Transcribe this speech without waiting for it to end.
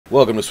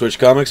Welcome to Switch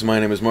Comics.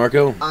 My name is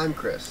Marco. I'm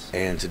Chris.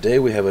 And today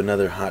we have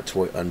another Hot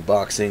Toy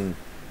unboxing.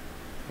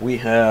 We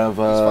have He's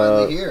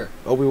finally here.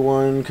 Obi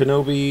Wan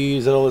Kenobi.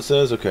 Is that all it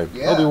says? Okay.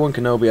 Yeah. Obi Wan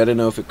Kenobi. I didn't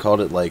know if it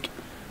called it like.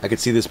 I could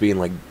see this being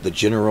like the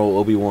General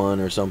Obi Wan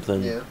or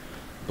something. Yeah.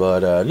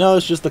 But no,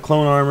 it's just the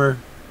clone armor.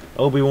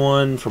 Obi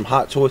Wan from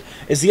Hot Toys.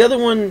 Is the other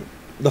one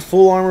the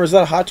full armor? Is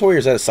that a Hot Toy or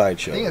is that a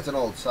sideshow? I think it's an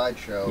old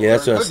sideshow. Yeah,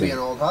 that's what I was It could be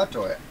thinking. an old Hot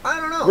Toy.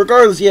 I don't know.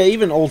 Regardless, yeah,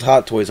 even old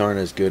Hot Toys aren't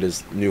as good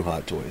as new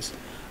Hot Toys.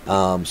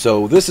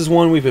 So this is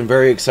one we've been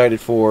very excited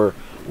for.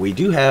 We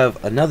do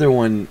have another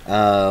one,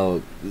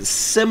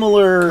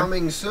 similar...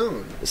 Coming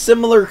soon.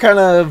 Similar kind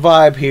of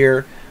vibe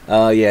here.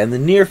 Yeah, in the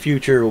near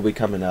future will be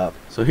coming up.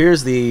 So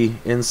here's the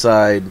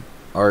inside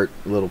art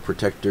little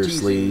protector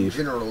Teasing sleeve.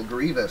 General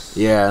Grievous.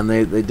 Yeah, and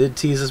they did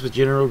tease us with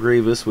General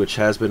Grievous, which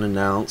has been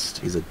announced.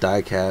 He's a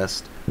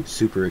die-cast.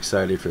 Super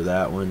excited for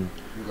that one.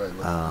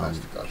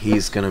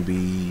 He's going to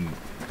be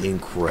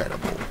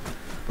incredible.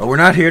 But we're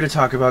not here to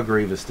talk about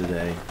Grievous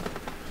today.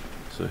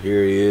 So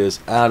here he is,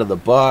 out of the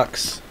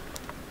box.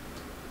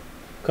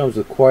 Comes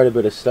with quite a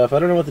bit of stuff. I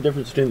don't know what the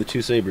difference between the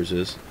two sabers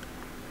is.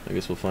 I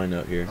guess we'll find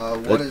out here.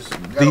 One is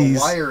got a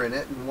wire in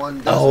it, and one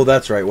doesn't. Oh,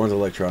 that's right. One's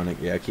electronic.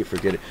 Yeah, I keep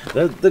forgetting.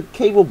 The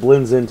cable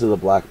blends into the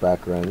black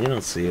background. You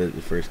don't see it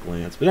at first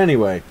glance. But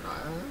anyway,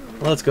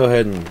 let's go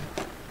ahead and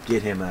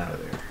get him out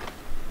of there.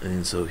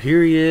 And so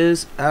here he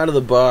is, out of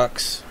the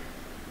box.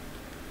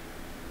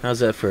 How's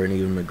that for an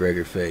Ewan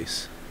McGregor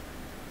face?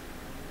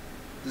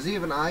 Does he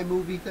have an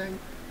iMovie thing?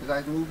 His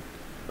eyes move?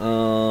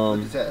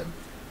 With his head.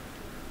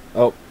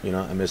 Oh, you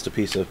know, I missed a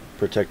piece of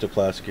protective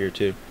plastic here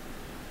too.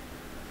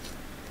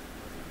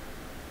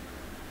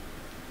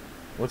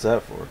 What's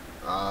that for?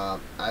 I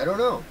don't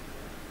know.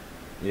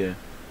 Yeah.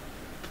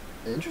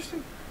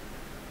 Interesting.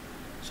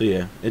 So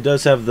yeah, it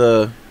does have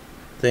the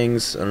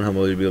things. I don't know how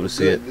well you'll be able to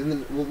see it. And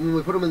then when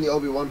we put him in the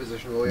Obi Wan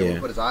position, we'll be able to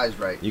put his eyes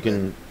right. You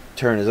can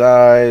turn his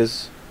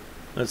eyes.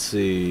 Let's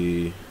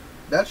see.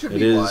 That should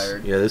be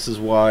wired. Yeah, this is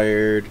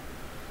wired.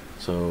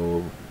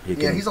 So he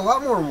can. Yeah, he's a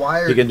lot more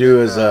wired. He can do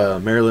his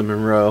Marilyn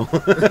Monroe.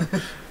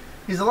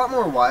 He's a lot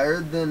more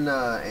wired than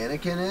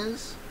Anakin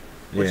is,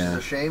 which is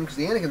a shame because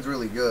the Anakin's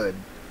really good.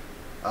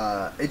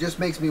 It just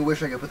makes me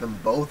wish I could put them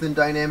both in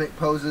dynamic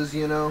poses,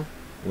 you know?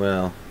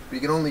 Well. But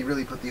you can only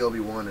really put the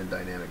Obi-Wan in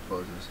dynamic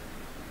poses.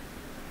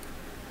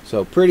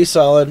 So pretty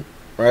solid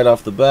right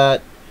off the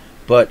bat,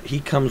 but he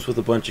comes with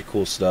a bunch of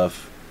cool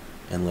stuff,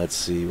 and let's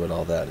see what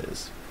all that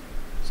is.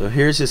 So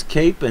here's his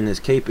cape, and his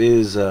cape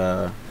is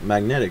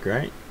magnetic,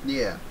 right?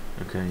 Yeah.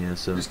 Okay, yeah,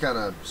 so... Just kind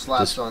of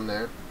slaps on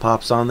there.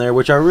 Pops on there,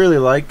 which I really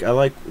like. I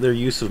like their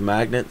use of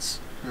magnets.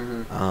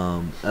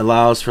 Mm-hmm.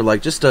 Allows for,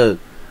 like, just a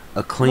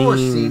clean... More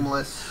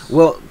seamless.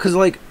 Well, because,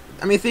 like,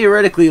 I mean,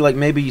 theoretically, like,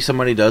 maybe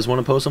somebody does want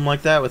to post them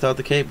like that without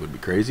the cape. It would be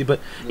crazy. But,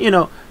 you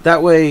know,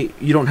 that way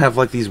you don't have,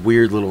 like, these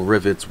weird little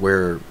rivets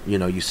where, you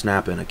know, you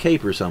snap in a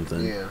cape or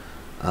something. Yeah.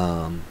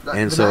 And the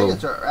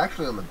magnets are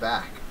actually on the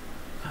back.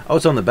 Oh,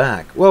 it's on the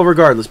back. Well,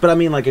 regardless. But, I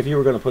mean, like, if you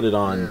were going to put it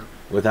on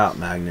without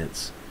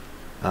magnets,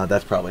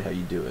 that's probably how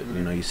you do it.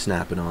 You know, you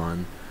snap it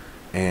on.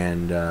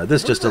 And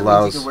this just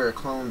allows... You could wear a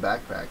clone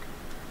backpack.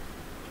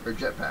 Or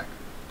jetpack.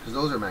 Because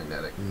those are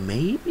magnetic.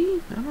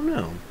 Maybe? I don't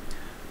know.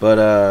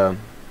 But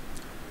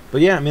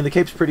yeah, I mean, the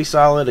cape's pretty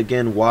solid.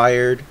 Again,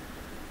 wired.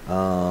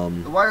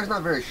 The wire's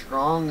not very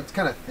strong. It's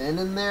kind of thin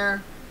in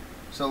there.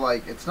 So,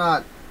 like, it's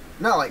not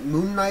like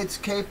Moon Knight's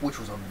cape, which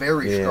was a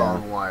very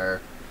strong wire.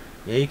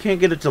 Yeah, you can't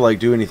get it to, like,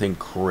 do anything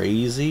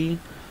crazy.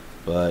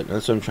 But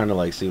that's what I'm trying to,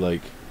 like, see,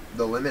 like...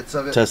 The limits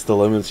of it? Test the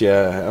limits,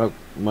 yeah. How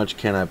much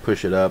can I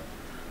push it up?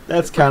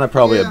 That's kind of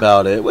probably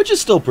about it, which is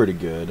still pretty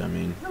good. I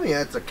mean,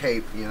 it's a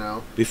cape, you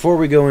know. Before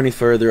we go any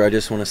further, I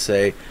just want to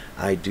say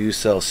I do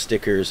sell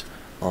stickers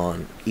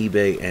on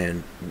eBay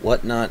and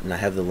whatnot, and I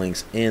have the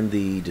links in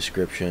the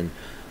description.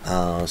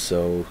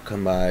 So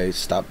come by,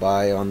 stop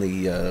by on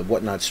the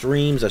whatnot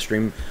streams. I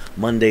stream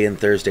Monday and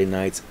Thursday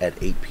nights at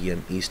 8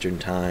 p.m. Eastern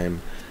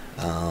time.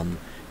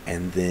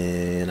 And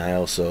then I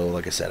also,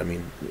 like I said, I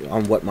mean,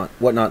 on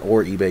whatnot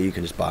or eBay, you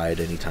can just buy it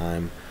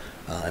anytime.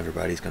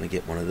 Everybody's going to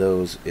get one of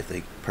those if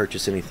they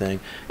purchase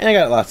anything. And I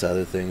got lots of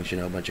other things, you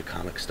know, a bunch of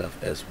comic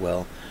stuff as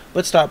well.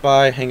 But stop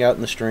by, hang out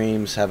in the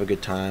streams, have a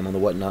good time. On the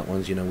Whatnot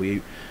ones, you know,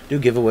 we do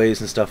giveaways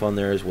and stuff on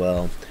there as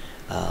well.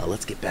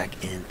 Let's get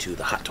back into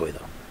the Hot Toy,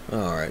 though.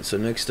 Alright, so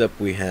next up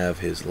we have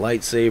his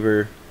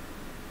lightsaber.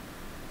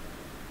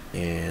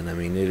 And, I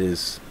mean, it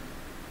is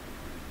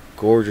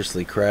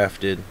gorgeously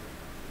crafted.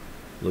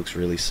 Looks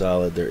really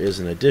solid. There is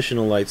an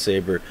additional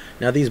lightsaber.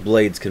 Now, these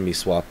blades can be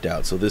swapped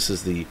out. So this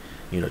is the...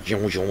 You know,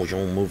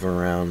 moving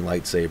around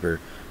lightsaber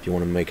if you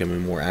want to make them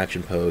in more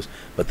action pose.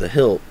 But the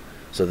hilt,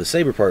 so the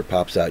saber part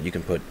pops out. You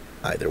can put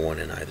either one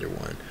in either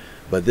one.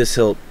 But this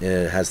hilt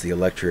has the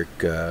electric,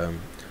 so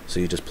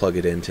you just plug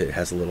it into. It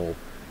has a little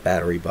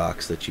battery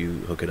box that you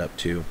hook it up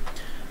to.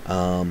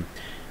 I'm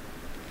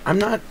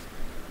not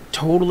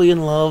totally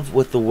in love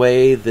with the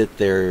way that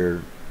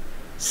they're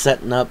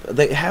setting up.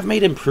 They have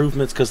made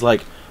improvements because,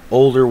 like,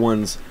 older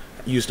ones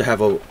used to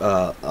have a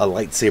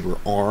lightsaber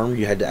arm.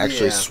 You had to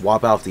actually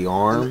swap out the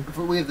arm.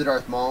 We have the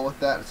Darth Maul with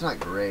that. It's not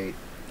great.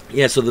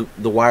 Yeah, so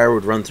the wire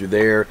would run through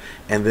there,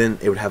 and then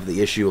it would have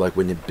the issue like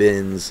when it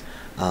bends,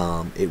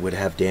 it would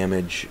have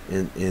damage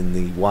in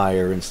the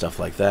wire and stuff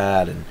like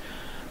that. And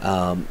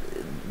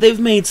they've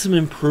made some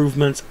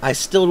improvements. I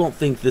still don't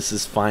think this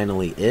is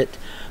finally it.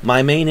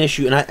 My main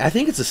issue, and I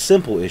think it's a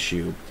simple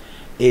issue,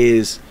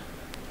 is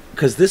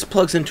because this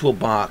plugs into a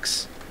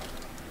box,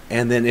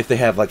 and then if they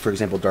have, like, for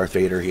example, Darth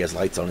Vader, he has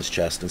lights on his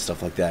chest and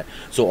stuff like that.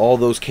 So all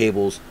those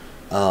cables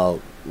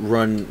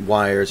run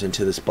wires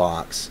into this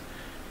box,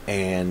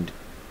 and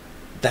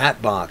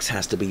that box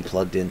has to be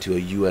plugged into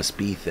a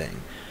USB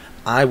thing.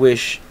 I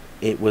wish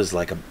it was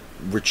like a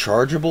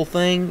rechargeable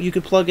thing you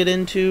could plug it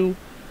into.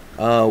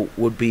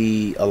 Would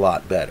be a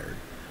lot better.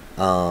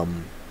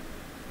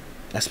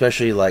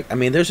 Especially, like, I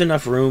mean, there's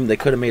enough room. They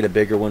could have made a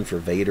bigger one for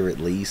Vader at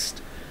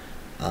least.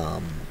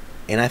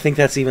 And I think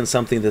that's even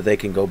something that they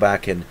can go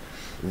back and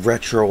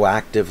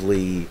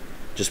retroactively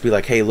just be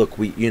like, hey, look,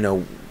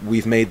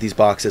 we've made these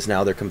boxes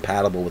now. They're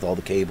compatible with all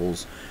the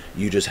cables.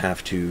 You just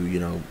have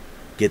to,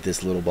 get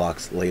this little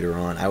box later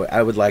on.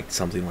 I would like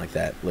something like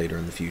that later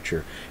in the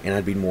future, and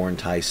I'd be more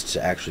enticed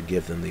to actually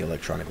give them the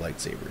electronic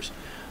lightsabers.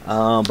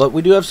 But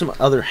we do have some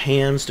other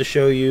hands to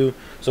show you.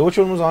 So which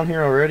one was on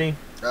here already?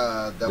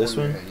 This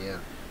one? Hand, yeah.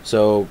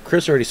 So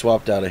Chris already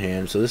swapped out a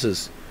hand. So this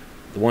is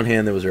the one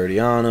hand that was already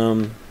on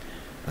him.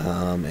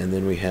 And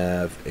then we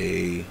have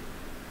a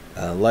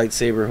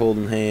lightsaber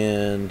holding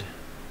hand.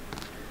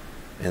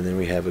 And then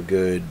we have a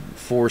good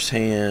force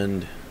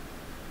hand.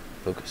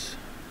 Focus.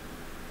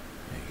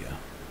 There you go.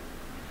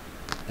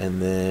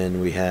 And then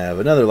we have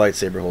another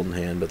lightsaber holding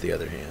hand, but the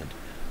other hand.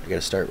 I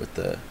gotta start with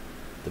the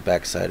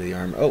back side of the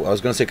arm. Oh, I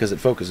was gonna say because it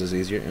focuses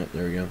easier. Yep,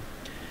 there we go.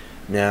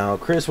 Now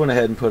Chris went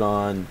ahead and put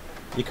on.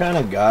 You kind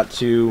of got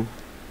to.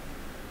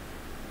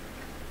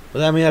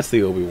 But I mean, that's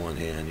the Obi Wan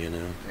hand, Yeah,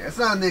 it's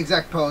not in the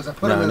exact pose. I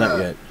put him in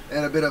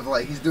a bit of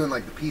like he's doing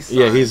like the peace sign.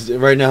 Yeah, he's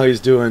right now. He's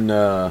doing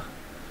I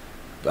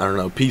don't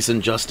know, peace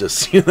and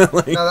justice.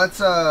 Like, no,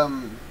 that's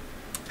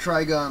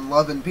Trigun,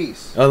 love and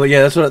peace. Oh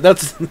yeah,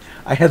 that's.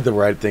 I had the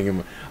right thing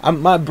in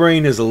my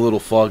brain is a little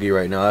foggy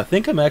right now. I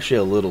think I'm actually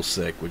a little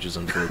sick, which is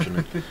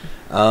unfortunate.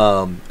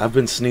 I've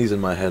been sneezing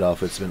my head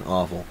off. It's been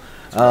awful.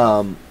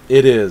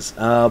 It is.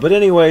 But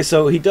anyway,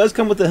 so he does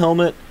come with the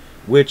helmet,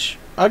 which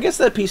I guess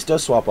that piece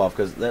does swap off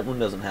because that one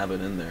doesn't have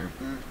it in there,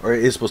 or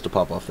it is supposed to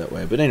pop off that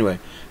way. But anyway,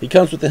 he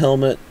comes with the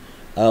helmet,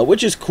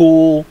 which is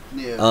cool.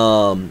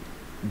 Yeah.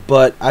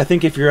 But I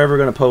think if you're ever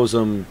going to pose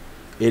him,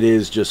 it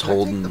is just Can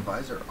holding I take the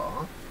visor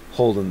off.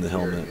 Holding the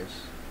helmet.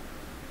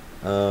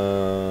 I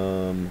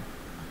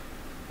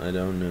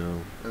don't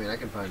know. I mean, I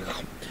can find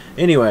out.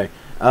 Anyway,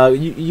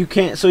 you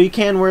can't. So you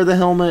can wear the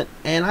helmet,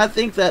 and I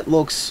think that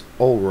looks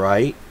all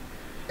right.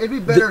 It'd be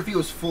better if he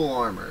was full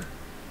armor.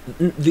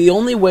 The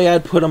only way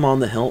I'd put him on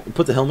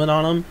put the helmet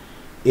on him,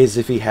 is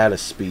if he had a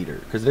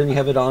speeder. Because didn't you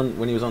have it on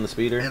when he was on the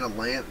speeder? And a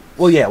lance.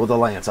 Well, yeah, with a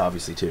lance,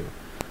 obviously too.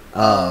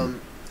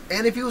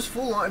 And if he was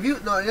full armor,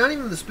 no, not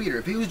even the speeder.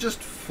 If he was just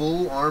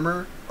full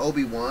armor,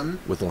 Obi Wan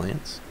with a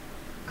lance.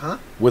 Huh?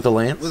 With a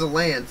lance. With a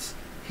lance,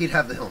 he'd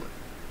have the helmet.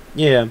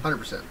 Yeah.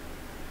 100%.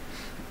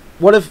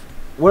 What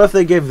if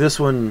they gave this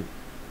one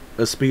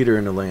a speeder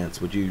and a lance?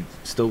 Would you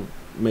still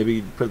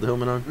maybe put the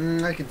helmet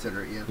on? I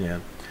consider it, yeah. Yeah.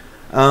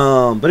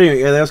 But anyway,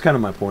 yeah, that was kind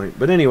of my point.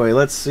 But anyway,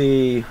 let's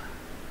see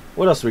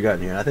what else we got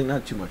in here. I think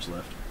not too much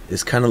left.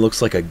 This kind of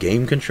looks like a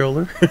game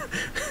controller,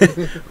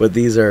 but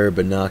these are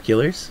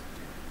binoculars.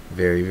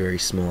 Very, very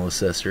small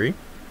accessory.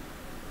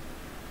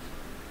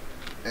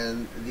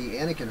 And the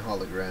Anakin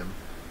hologram.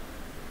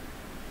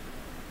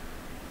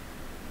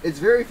 It's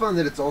very fun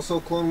that it's also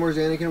Clone Wars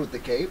Anakin with the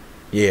cape.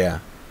 Yeah.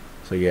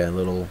 So yeah,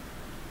 little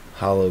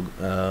hollow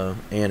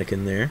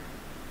Anakin there.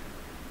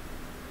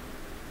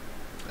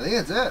 I think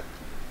that's it.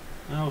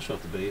 I'll show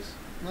off the base.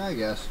 I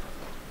guess.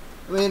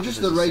 I mean,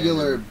 just the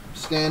regular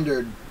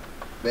standard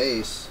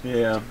base.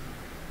 Yeah.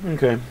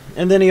 Okay.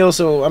 And then he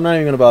also, I'm not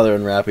even going to bother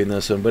unwrapping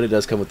this one, but it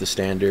does come with the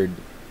standard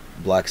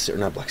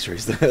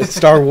the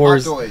Star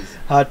Wars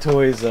Hot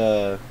Toys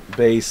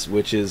base,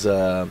 which is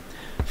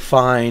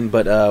fine,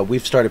 but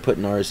we've started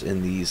putting ours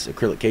in these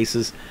acrylic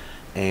cases,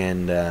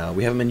 and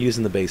we haven't been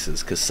using the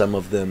bases because some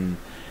of them,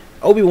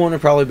 Obi Wan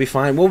would probably be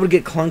fine. What would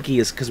get clunky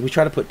is because we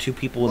try to put two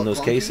people in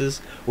those cases.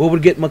 What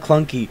would get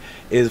McClunky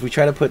is we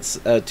try to put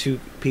two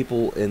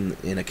people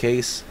in a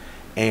case,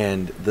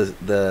 and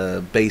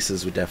the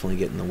bases would definitely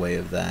get in the way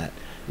of that.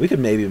 We could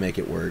maybe make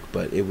it work,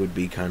 but it would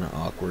be kind of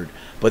awkward.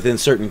 But then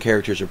certain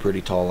characters are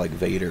pretty tall, like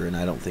Vader, and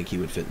I don't think he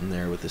would fit in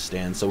there with the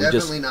stand. So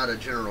definitely not a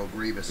General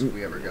Grievous if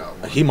we ever got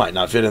one. He might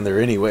not fit in there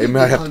anyway. He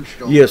might have,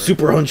 yeah,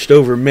 super hunched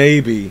over,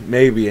 maybe,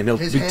 and he'll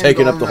be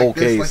taking up the whole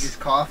case. Like he's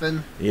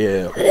coughing.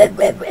 Yeah.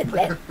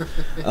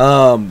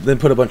 Then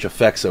put a bunch of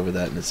effects over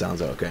that, and it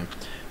sounds okay.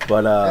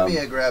 But give me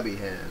a grabby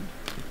hand.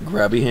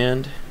 Grabby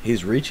hand.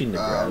 He's reaching to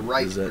grab.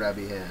 Right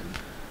grabby hand.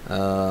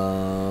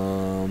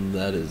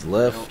 That is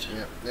left.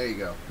 Yeah, there you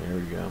go. There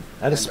we go.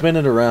 I had to spin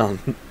it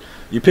around.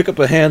 You pick up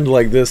a hand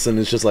like this, and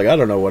it's just like, I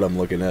don't know what I'm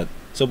looking at.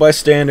 So by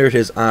standard,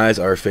 his eyes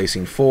are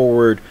facing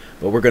forward,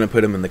 but we're going to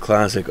put him in the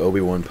classic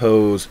Obi Wan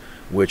pose,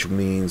 which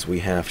means we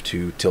have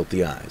to tilt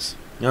the eyes.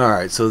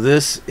 Alright, so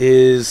this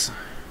is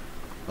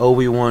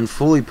Obi Wan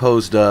fully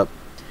posed up.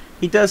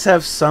 He does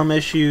have some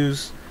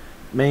issues,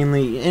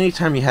 mainly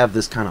anytime you have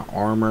this kind of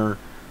armor.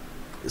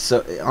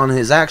 So on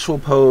his actual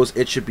pose,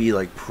 it should be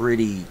like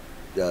pretty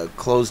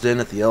closed in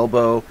at the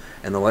elbow,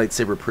 and the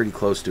lightsaber pretty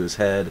close to his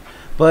head.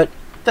 But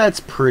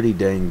that's pretty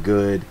dang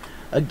good.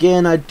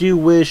 Again, I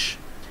wish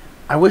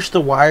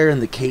the wire in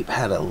the cape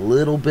had a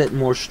little bit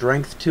more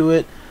strength to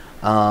it.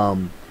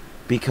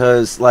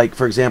 Because, like,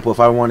 for example, if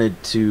I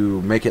wanted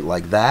to make it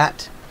like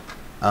that,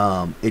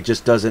 it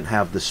just doesn't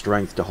have the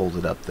strength to hold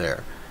it up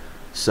there.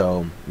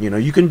 So, you know,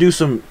 you can do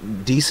some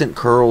decent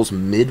curls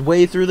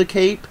midway through the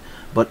cape,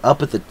 but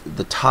up at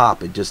the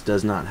top, it just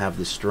does not have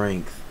the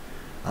strength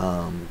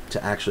to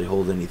actually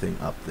hold anything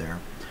up there.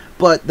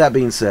 But that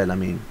being said, I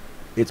mean,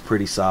 it's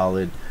pretty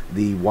solid.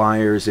 The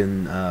wires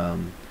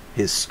in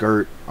his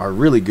skirt are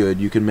really good.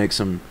 You can make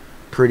some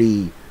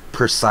pretty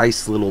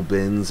precise little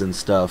bends and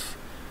stuff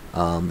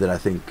that I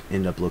think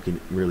end up looking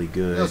really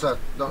good. You also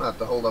don't have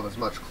to hold up as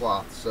much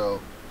cloth,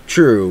 so...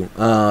 True.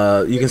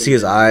 You can see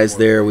his eyes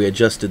there. We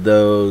adjusted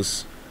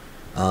those.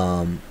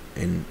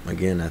 And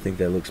again, I think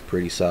that looks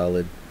pretty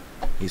solid.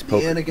 He's the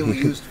Anakin we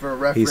used for a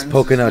reference. He's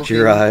poking out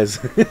your eyes.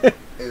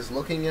 Is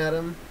looking at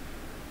him.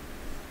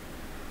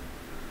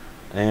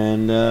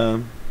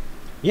 And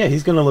yeah,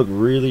 he's gonna look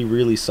really,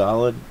 really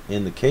solid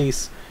in the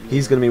case. Yeah.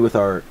 He's gonna be with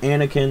our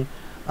Anakin.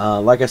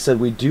 Like I said,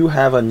 we do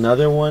have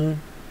another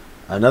one,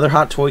 another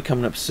hot toy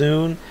coming up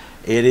soon.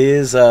 It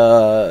is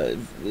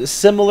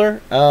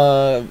similar.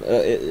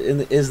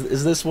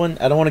 Is this one?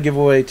 I don't want to give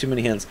away too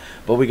many hints,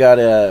 but we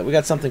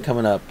got something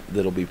coming up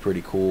that'll be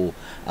pretty cool.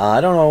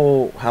 I don't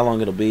know how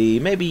long it'll be.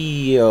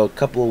 Maybe a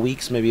couple of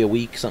weeks, maybe a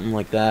week, something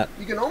like that.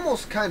 You can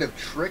almost kind of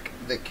trick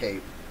the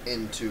cape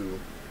into,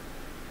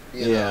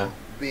 you know,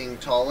 being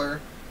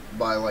taller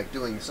by like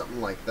doing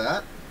something like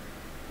that.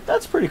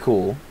 That's pretty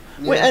cool.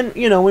 Yeah. And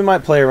you know, we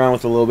might play around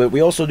with it a little bit.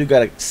 We also do got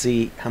to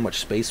see how much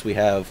space we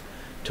have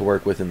to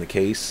work with in the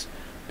case,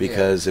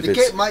 because if the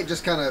cape might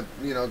just kind of,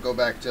 you know, go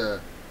back to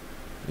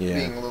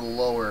being a little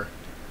lower.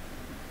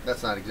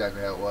 That's not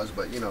exactly how it was,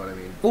 but you know what I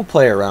mean. We'll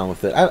play around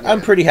with it.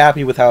 I'm pretty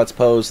happy with how it's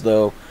posed,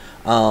 though.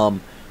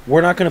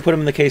 We're not going to put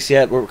him in the case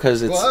yet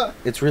because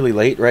it's really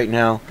late right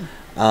now.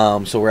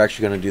 So we're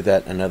actually going to do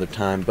that another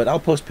time. But I'll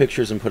post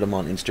pictures and put them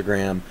on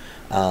Instagram.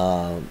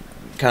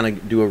 Kind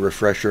of do a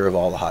refresher of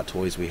all the hot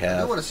toys we have.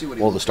 I want to see what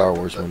he all the Star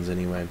Wars ones,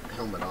 anyway.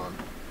 Helmet on.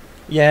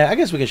 Yeah, I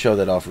guess we can show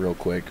that off real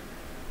quick.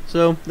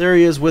 So there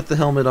he is with the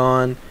helmet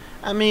on.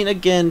 I mean,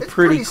 again, it's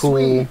pretty cool.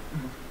 Sweet.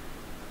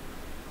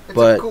 It's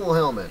but a cool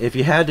helmet. If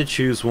you had to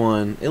choose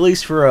one, at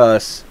least for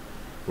us,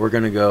 we're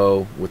gonna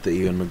go with the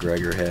Ewan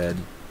McGregor head.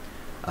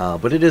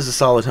 But it is a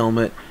solid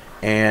helmet,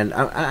 and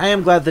I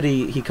am glad that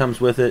he comes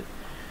with it.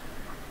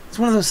 It's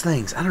one of those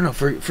things. I don't know.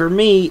 For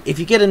me, if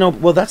you get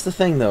an well, that's the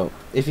thing though.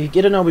 If you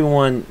get an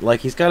Obi-Wan,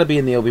 like, he's got to be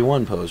in the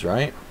Obi-Wan pose,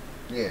 right?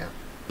 Yeah.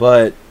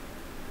 But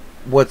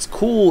what's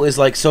cool is,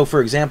 like, so for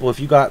example, if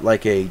you got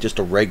like just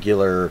a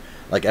regular,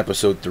 like,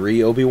 Episode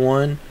 3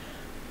 Obi-Wan,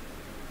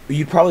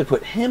 you'd probably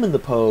put him in the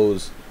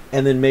pose,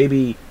 and then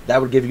maybe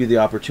that would give you the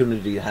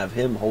opportunity to have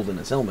him holding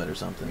his helmet or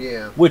something.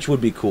 Yeah. Which would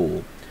be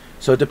cool.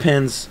 So it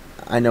depends.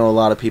 I know a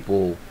lot of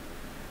people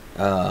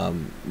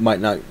might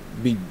not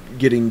be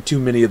getting too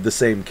many of the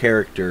same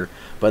character,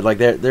 but like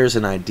there's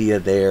an idea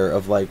there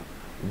of like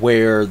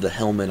where the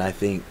helmet, I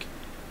think,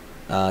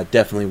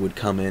 definitely would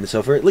come in. So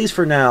at least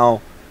for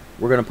now,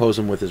 we're gonna pose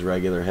him with his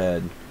regular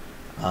head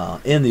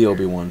in the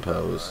Obi-Wan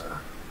pose.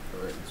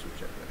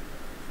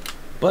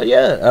 But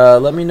yeah,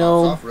 let me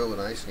know. Pops off really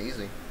nice and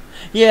easy.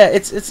 Yeah,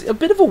 it's a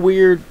bit of a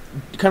weird,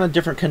 kind of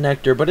different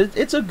connector, but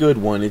it's a good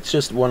one. It's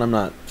just one I'm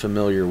not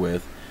familiar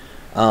with.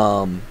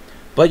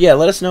 But yeah,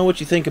 let us know what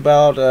you think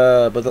about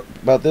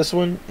this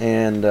one.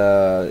 And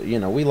you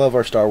know, we love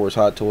our Star Wars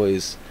hot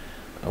toys.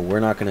 We're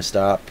not going to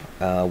stop.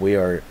 We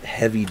are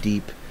heavy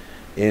deep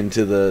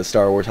into the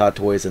Star Wars hot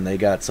toys, and they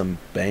got some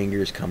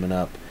bangers coming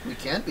up. We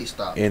can't be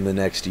stopped in the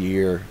next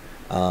year.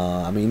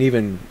 I mean,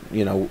 even,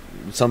 you know,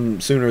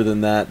 some sooner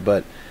than that,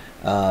 but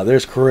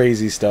there's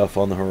crazy stuff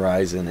on the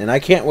horizon, and I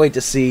can't wait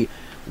to see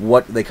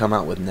what they come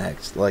out with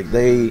next. Like,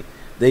 they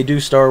do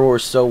Star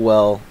Wars so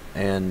well,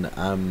 and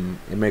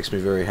it makes me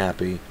very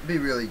happy. It'd be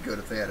really good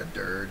if they had a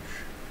dirge.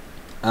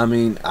 I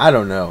mean, I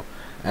don't know.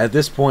 At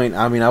this point,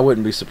 I mean, I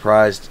wouldn't be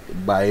surprised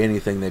by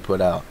anything they put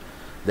out.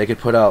 They could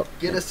put out...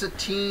 Get us a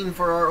teen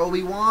for our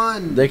Obi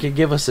Wan. They could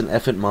give us an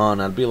effing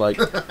Mon. I'd be like,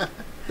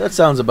 that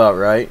sounds about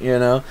right, you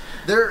know?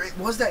 There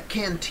was that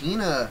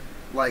cantina,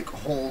 like,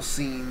 whole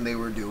scene they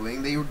were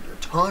doing. They were a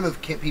ton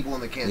of people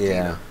in the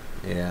cantina.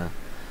 Yeah.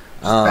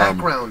 Just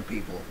background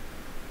people.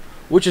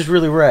 Which is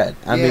really rad.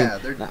 I mean,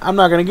 I'm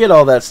not going to get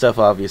all that stuff,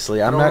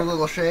 obviously. I'm not... a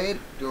little shade,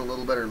 doing a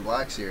little better in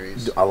Black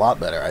Series. A lot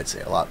better, I'd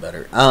say. A lot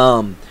better.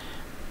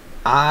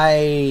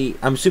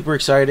 I'm super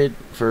excited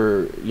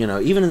for,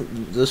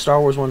 even the Star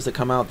Wars ones that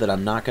come out that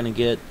I'm not going to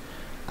get.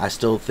 I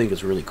still think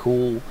it's really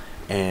cool.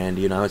 And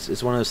you know,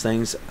 it's one of those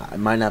things. It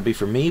might not be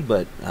for me,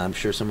 but I'm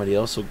sure somebody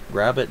else will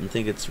grab it and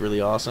think it's really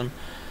awesome.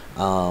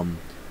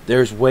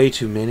 There's way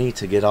too many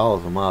to get all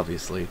of them,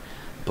 obviously,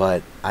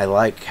 but I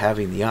like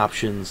having the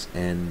options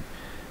and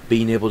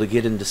being able to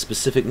get into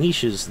specific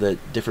niches that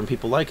different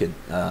people like it.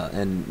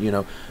 And you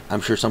know,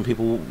 I'm sure some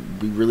people will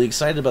be really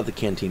excited about the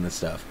Cantina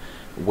stuff,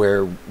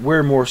 where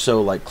we're more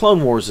so like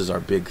Clone Wars is our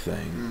big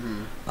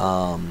thing.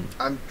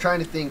 I'm trying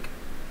to think,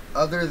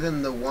 other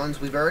than the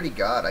ones we've already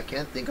got, I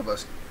can't think of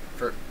us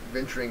for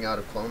venturing out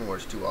of Clone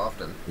Wars too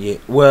often. Yeah,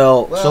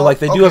 well so like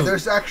they do have.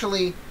 There's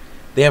actually.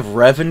 They have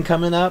Revan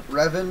coming up.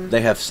 Revan.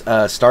 They have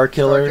Star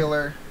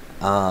Killer.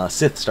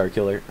 Sith Star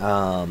Killer.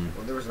 Well,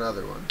 there was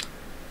another one.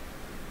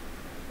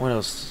 What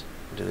else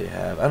do they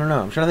have? I don't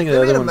know. I'm trying to think of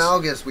the other ones.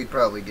 Malgus, we'd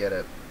probably get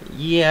it.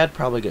 Yeah, I'd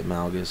probably get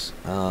Malgus.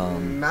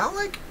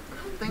 Malik? I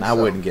don't think I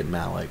wouldn't get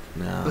Malik.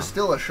 No. But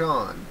still a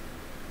Sean.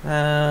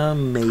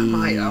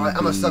 Maybe.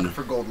 I'm a sucker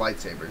for gold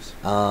lightsabers.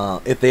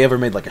 If they ever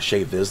made like a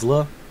Shea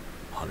Vizsla,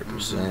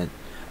 100%.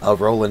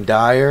 Roland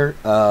Dyer.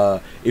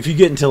 If you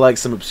get into like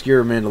some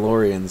obscure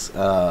Mandalorians,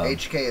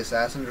 HK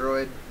Assassin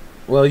Droid.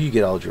 Well, you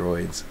get all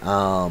droids.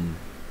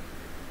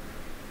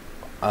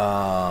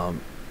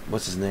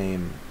 What's his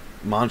name?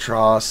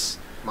 Montrose,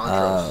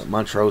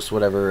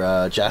 whatever.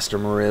 Jaster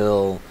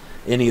Morrill.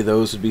 Any of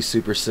those would be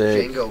super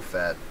sick. Jango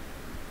Fett.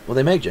 Well,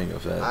 they make Jango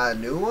Fett.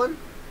 New one.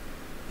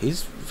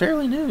 He's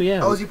fairly new,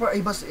 yeah. Oh, is he part?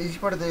 Is he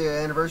part of the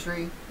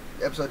anniversary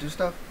episode 2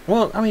 stuff?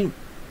 Well, I mean,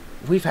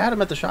 we've had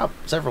him at the shop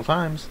several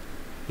times.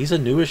 He's a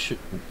newish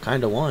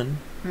kind of one.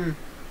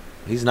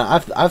 He's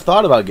not. I've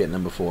thought about getting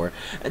him before.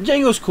 And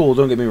Jango's cool.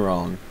 Don't get me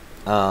wrong.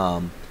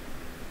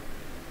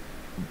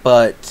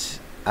 But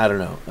I don't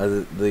know.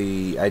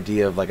 The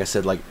idea of, like I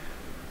said, like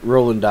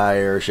Roland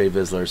Dyer or Shea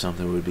Vizsla or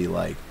something would be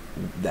like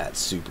that's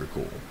super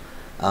cool.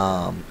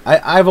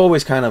 I've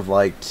always kind of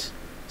liked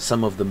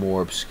some of the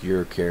more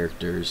obscure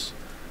characters.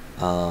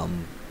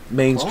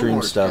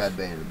 Mainstream stuff. Cad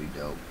Bane would be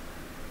dope.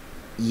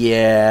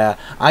 Yeah,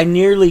 I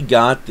nearly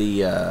got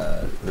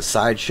the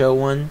Sideshow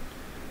one.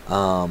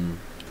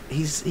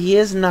 He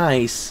is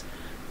nice,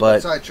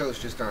 but Sideshows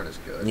just aren't as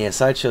good. Yeah,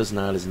 Sideshow's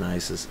not as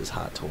nice as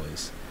Hot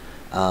Toys.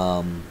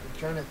 I'm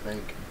trying to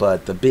think.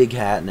 But the big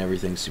hat and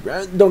everything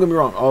super. Don't get me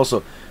wrong.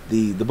 Also,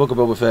 the Book of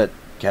Boba Fett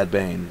Cad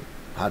Bane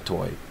Hot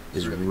Toy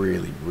is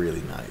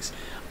really nice.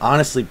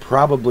 Honestly,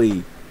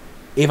 probably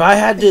if I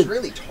had to. It's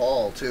really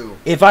tall too.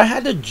 If I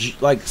had to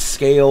like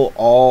scale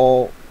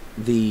all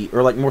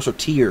or like more so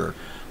tier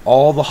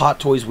all the Hot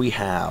Toys we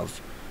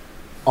have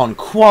on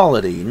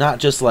quality, not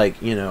just like,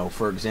 you know,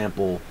 for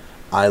example,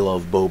 I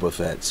love Boba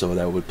Fett, so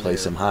that would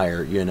place him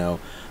higher, you know.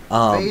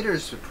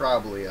 Vader's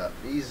probably up.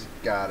 He's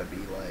gotta be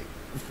like.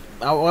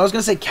 I was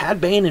gonna say Cad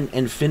Bane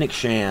and Fennec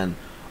Shan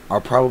are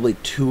probably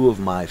two of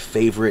my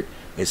favorite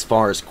as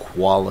far as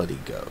quality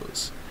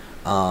goes.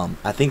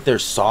 I think their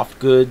soft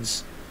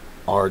goods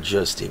are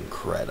just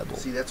incredible.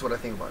 See, that's what I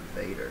think about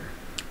Vader.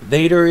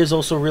 Vader is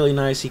also really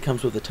nice. He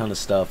comes with a ton of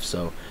stuff,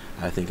 so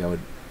I think I would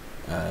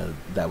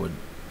that would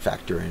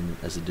factor in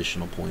as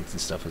additional points and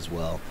stuff as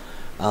well.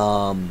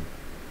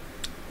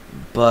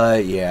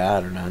 But yeah, I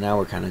don't know. Now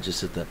we're kind of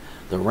just at the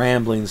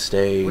rambling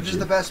stage, which is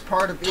the best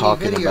part of any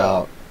talking video.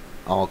 About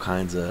all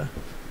kinds of.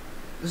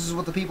 This is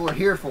what the people are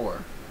here for.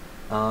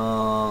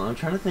 I'm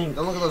trying to think.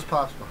 Don't look at those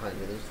pops behind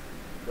me. There's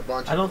a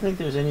bunch. I don't think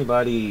there's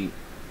anybody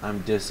I'm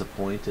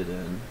disappointed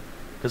in,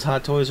 because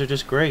Hot Toys are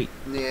just great.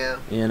 Yeah.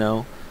 You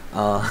know.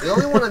 The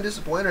only one I'm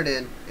disappointed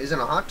in isn't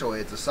a Hot Toy.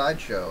 It's a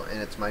Sideshow,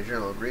 and it's my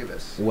General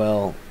Grievous.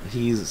 Well,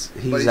 he's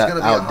gonna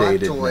be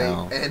outdated a Hot Toy,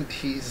 now, and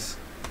he's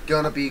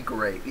gonna be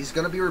great. He's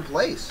gonna be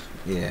replaced.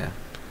 Yeah.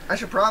 I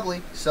should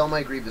probably sell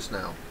my Grievous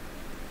now.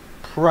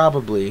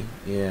 Probably,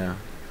 yeah.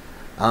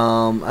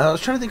 I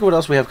was trying to think of what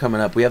else we have coming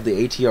up. We have the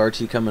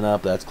ATRT coming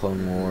up. That's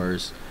Clone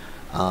Wars.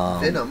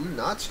 Venom,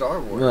 not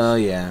Star Wars. Well,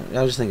 yeah.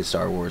 I was just thinking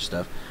Star Wars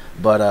stuff.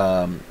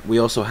 But we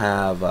also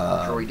have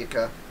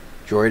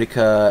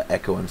Droideka,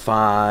 Echo and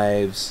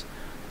Fives,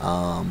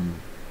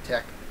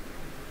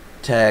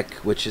 Tech,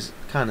 which is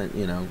kind of,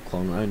 you know,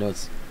 Clone Wars. I know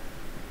it's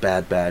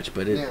Bad Batch,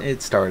 but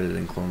it started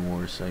in Clone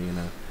Wars, so, you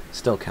know,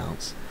 still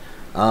counts.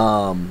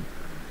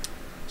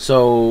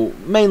 So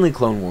mainly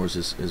Clone Wars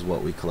is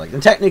what we collect,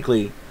 and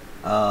technically,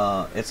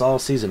 it's all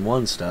Season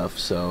 1 stuff.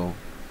 So,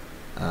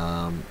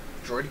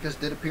 Droidekas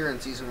did appear in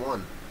Season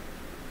 1.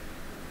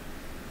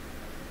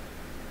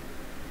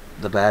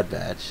 The Bad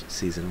Batch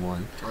Season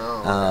 1. Oh,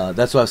 okay.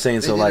 That's what I was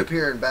saying. They so did like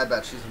appear in Bad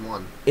Batch Season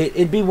 1.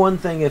 It'd be one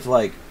thing if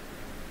like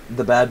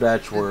the Bad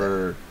Batch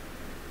were,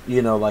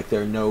 you know, like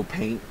their no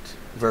paint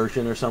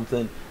version or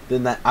something.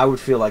 Then that I would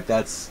feel like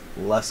that's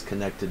less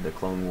connected to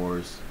Clone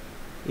Wars,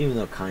 even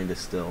though kind of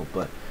still.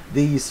 But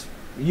these,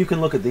 you can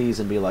look at these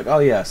and be like, oh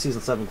yeah,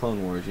 Season 7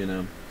 Clone Wars, you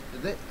know.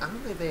 Did they? I don't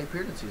think they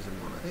appeared in Season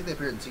 1. I think they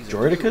appeared in Season 2.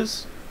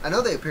 Droidekas? I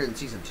know they appeared in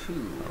Season 2.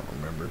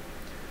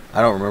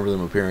 I don't remember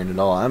them appearing at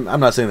all. I'm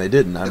not saying they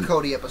didn't. The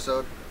Cody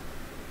episode.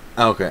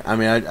 Okay, I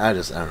mean, I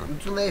don't know.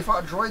 It's when they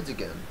fought droids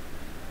again.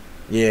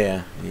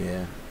 Yeah.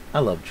 I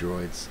love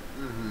droids.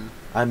 Mm-hmm.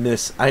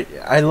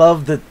 I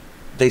love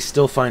they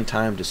still find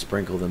time to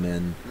sprinkle them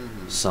in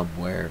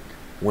somewhere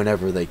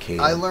whenever they can.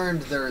 I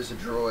learned there is a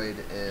droid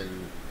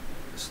in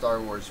Star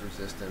Wars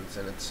Resistance,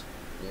 and it's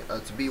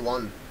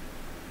B1.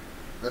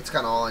 That's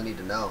kind of all I need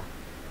to know.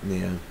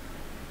 Yeah.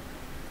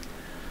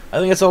 I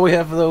think that's all we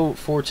have, though,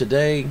 for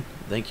today.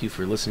 Thank you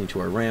for listening to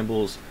our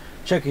rambles,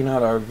 checking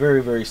out our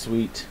very, very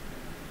sweet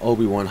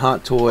Obi Wan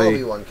hot toy.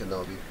 Obi-Wan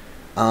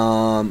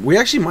Kenobi. We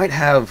actually might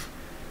have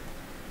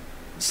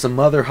some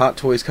other hot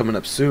toys coming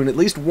up soon. At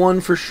least one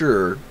for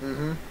sure.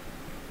 Mm-hmm.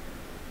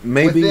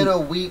 Maybe within a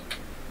week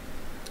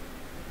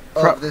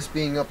of this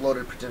being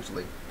uploaded,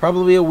 potentially.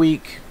 Probably a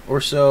week or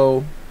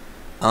so.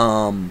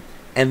 And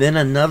then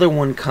another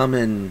one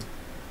coming,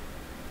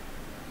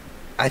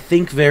 I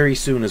think, very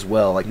soon as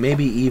well. Like,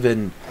 maybe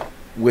even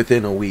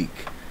within a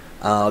week.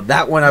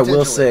 That one, I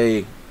will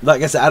say,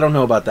 like I said, I don't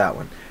know about that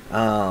one.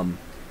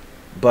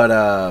 But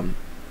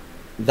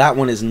that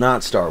one is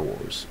not Star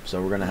Wars.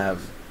 So we're going to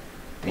have...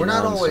 We're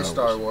not always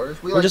Star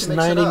Wars. We're just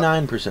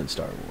 99%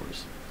 Star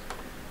Wars.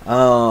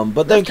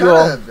 But thank you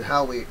all.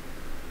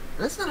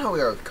 That's not how we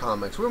are with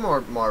comics. We're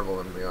more Marvel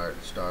than we are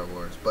Star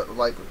Wars. But,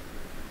 like,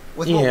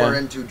 with what we're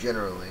into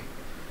generally.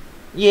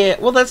 Yeah,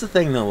 well, that's the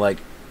thing, though. Like,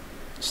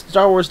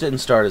 Star Wars didn't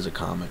start as a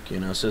comic,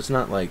 so it's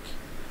not like...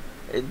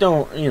 it's got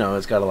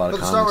a lot of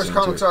comics. But Star Wars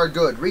comics are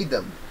good. Read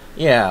them.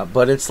 Yeah,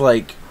 but it's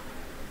like...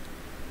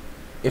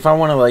 if I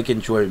want to, like,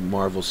 enjoy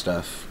Marvel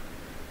stuff,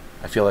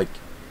 I feel like,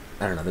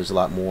 I don't know, there's a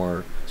lot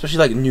more... especially,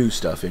 like, new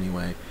stuff,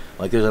 anyway.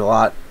 Like, there's a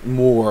lot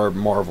more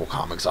Marvel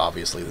comics,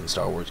 obviously, than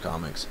Star Wars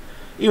comics.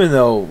 Even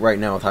though, right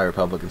now, with High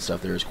Republic and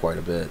stuff, there is quite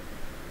a bit.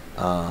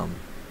 I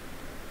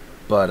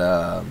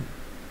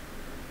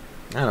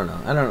don't know.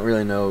 I don't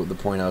really know the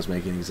point I was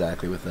making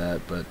exactly with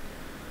that, but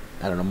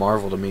I don't know.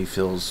 Marvel to me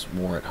feels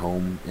more at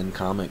home in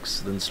comics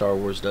than Star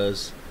Wars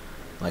does.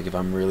 Like, if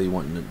I'm really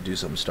wanting to do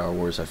something Star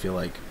Wars, I feel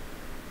like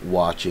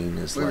watching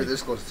is we were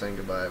this close to saying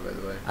goodbye, by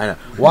the way. I know.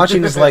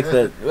 Watching is like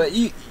the...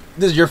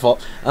 this is your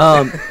fault.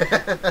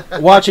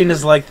 Watching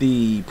is like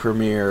the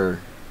premier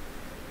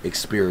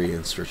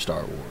experience for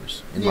Star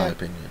Wars, in my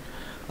opinion.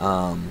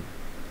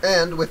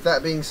 And with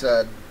that being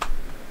said,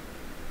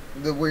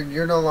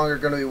 you're no longer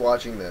going to be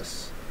watching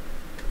this.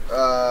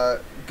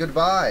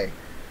 Goodbye.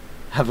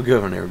 Have a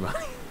good one,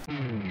 everybody.